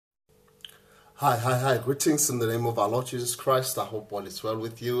Hi. Greetings in the name of our Lord Jesus Christ. I hope all is well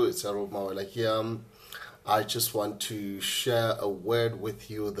with you. It's Errol Mawela here. I just want to share a word with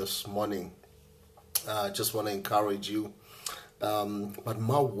you this morning. I just want to encourage you. But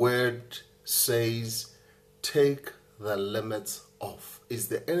my word says, take the limits off. Is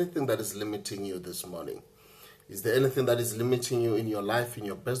there anything that is limiting you this morning? Is there anything that is limiting you in your life, in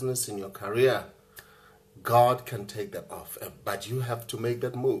your business, in your career? God can take that off, but you have to make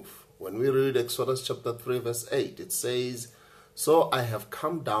that move. When we read Exodus chapter 3 verse 8, it says, "So I have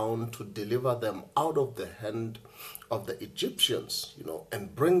come down to deliver them out of the hand of the Egyptians,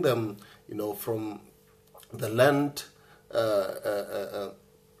 and bring them, from the land to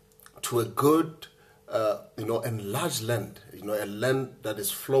a good, and large land, a land that is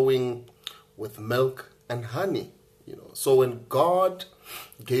flowing with milk and honey." So when God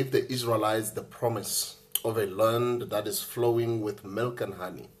gave the Israelites the promise of a land that is flowing with milk and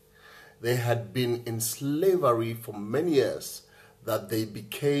honey, they had been in slavery for many years that they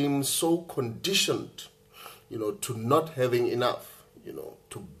became so conditioned, to not having enough,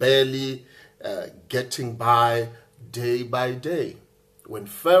 to barely getting by day. When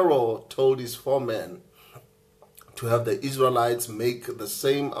Pharaoh told his foremen to have the Israelites make the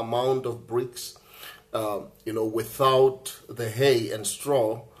same amount of bricks, without the hay and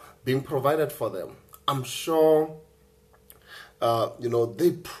straw being provided for them, I'm sure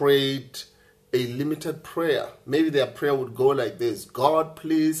they prayed a limited prayer. Maybe their prayer would go like this: God,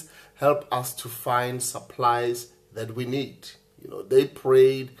 please help us to find supplies that we need. They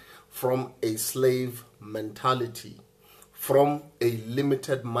prayed from a slave mentality, from a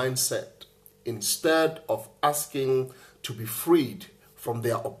limited mindset, instead of asking to be freed from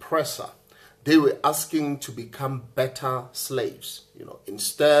their oppressor. They were asking to become better slaves,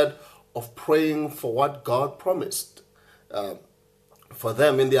 instead of praying for what God promised for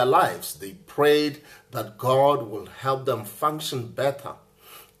them in their lives. They prayed that God will help them function better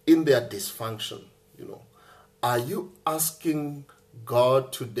in their dysfunction. Are you asking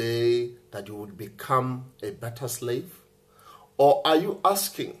God today that you would become a better slave? Or are you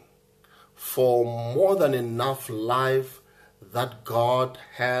asking for more than enough life that God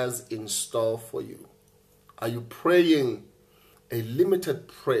has in store for you? Are you praying a limited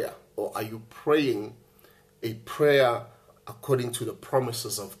prayer, or are you praying a prayer according to the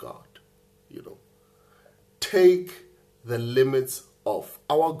promises of God? Take the limits off.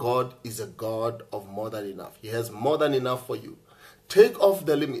 Our God is a God of more than enough. He has more than enough for you. Take off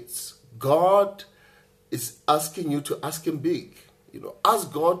the limits. God is asking you to ask Him big.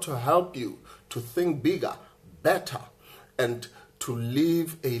 Ask God to help you to think bigger, better, and to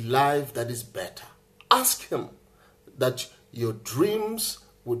live a life that is better. Ask Him that your dreams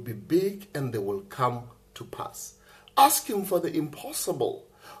would be big and they will come to pass. Ask Him for the impossible.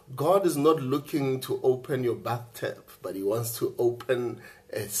 God is not looking to open your bathtub, but He wants to open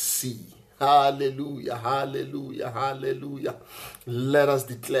a sea. Hallelujah, hallelujah, hallelujah. Let us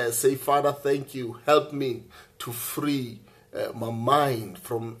declare, say, Father, thank you. Help me to free my mind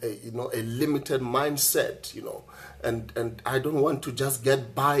from a limited mindset, and I don't want to just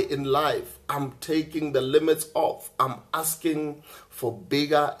get by in life. I'm taking the limits off. I'm asking for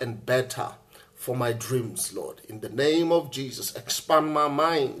bigger and better for my dreams, Lord. In the name of Jesus, expand my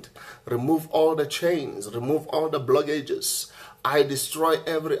mind. Remove all the chains. Remove all the blockages. I destroy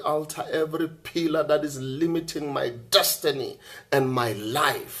every altar, every pillar that is limiting my destiny and my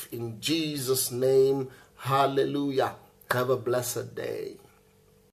life. In Jesus' name, hallelujah. Have a blessed day.